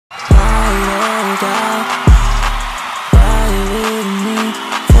out. Why you with me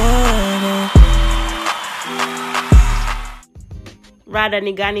forever? Rada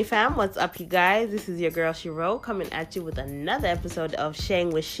Nigani fam, what's up you guys? This is your girl Shiro coming at you with another episode of Shang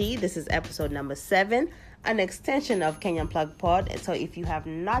with She. This is episode number 7, an extension of Kenyan Plug Pod. So if you have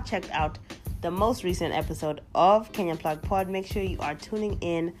not checked out the most recent episode of Kenyan Plug Pod, make sure you are tuning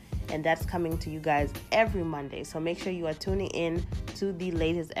in, and that's coming to you guys every Monday. So make sure you are tuning in to the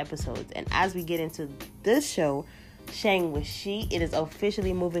latest episodes. And as we get into this show, Shang with She, it is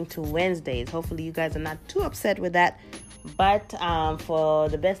officially moving to Wednesdays. Hopefully you guys are not too upset with that. But for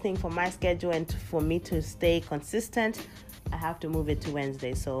the best thing for my schedule and for me to stay consistent, I have to move it to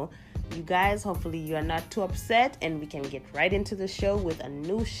Wednesday. So you guys, hopefully you are not too upset and we can get right into the show with a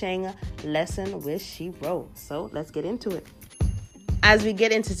new Shang lesson with Shiro. So let's get into it. As we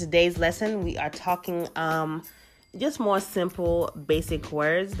get into today's lesson, we are talking just more simple, basic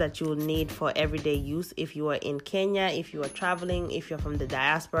words that you will need for everyday use if you are in Kenya, if you are traveling, if you're from the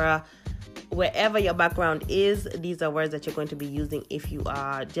diaspora, wherever your background is. These are words that you're going to be using if you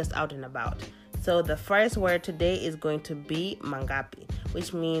are just out and about. So the first word today is going to be mangapi,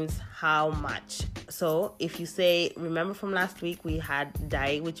 which means how much. So if you say, remember from last week, we had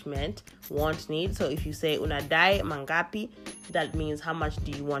dai, which meant want, need. So if you say unadai mangapi, that means how much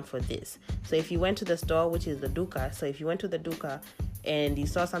do you want for this. So if you went to the store, which is the duka, so if you went to the duka and you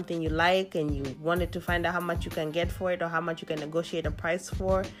saw something you like and you wanted to find out how much you can get for it or how much you can negotiate a price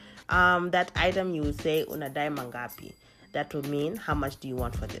for that item, you would say unadai mangapi. That would mean how much do you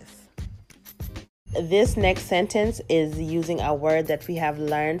want for this. This next sentence is using a word that we have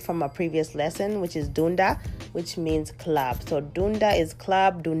learned from a previous lesson, which is dunda, which means club. So dunda is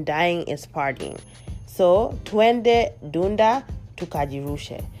club, dundaing is partying. So twende dunda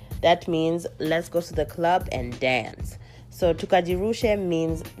tukajirushe. That means let's go to the club and dance. So tukajirushe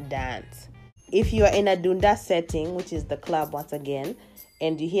means dance. If you are in a dunda setting, which is the club once again,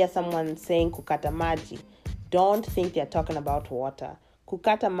 and you hear someone saying kukata maji, don't think they're talking about water.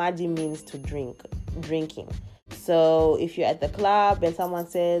 Kukata maji means to drinking. So if you're at the club and someone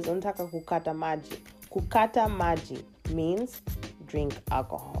says untaka kukata maji means drink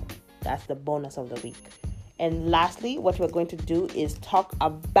alcohol. That's the bonus of the week. And lastly, what we're going to do is talk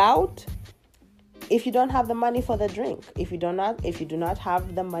about if you don't have the money for the drink. If you do not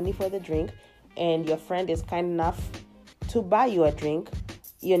have the money for the drink and your friend is kind enough to buy you a drink,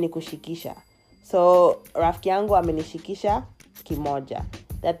 hiyo ni kushikisha. So rafiki yangu amenishikisha kimoja.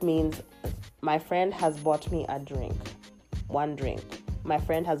 That means my friend has bought me a drink. One drink. My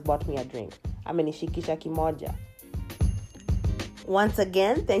friend has bought me a drink. Amenishikisha kimoja. Once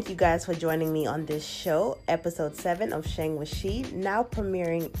again, thank you guys for joining me on this show, episode 7 of Shang with She, now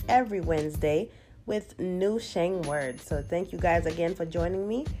premiering every Wednesday with new Shang words. So thank you guys again for joining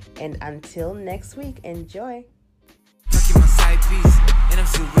me, and until next week, enjoy. My side piece, and I'm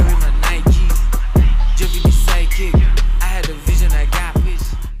still wearing my Nikes. Jovi the sidekick, I had a vision, I got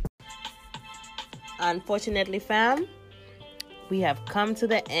this. Unfortunately, fam, we have come to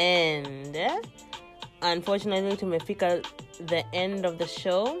the end. Unfortunately, tumefika the end of the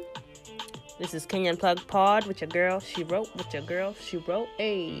show. This is Kenyan Plug Pod with your girl Shiro.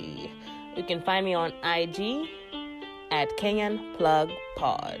 Hey, you can find me on IG at Kenyan Plug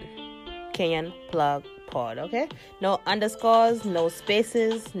Pod. Kenyan Plug Pod, okay? No underscores, no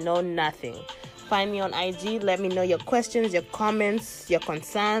spaces, no nothing. Find me on IG. Let me know your questions, your comments, your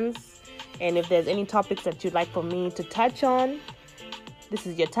concerns, and if there's any topics that you'd like for me to touch on, this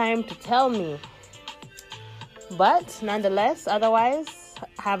is your time to tell me. But nonetheless, otherwise,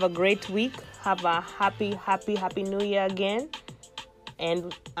 have a great week. Have a happy New Year again.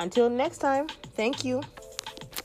 And until next time, thank you.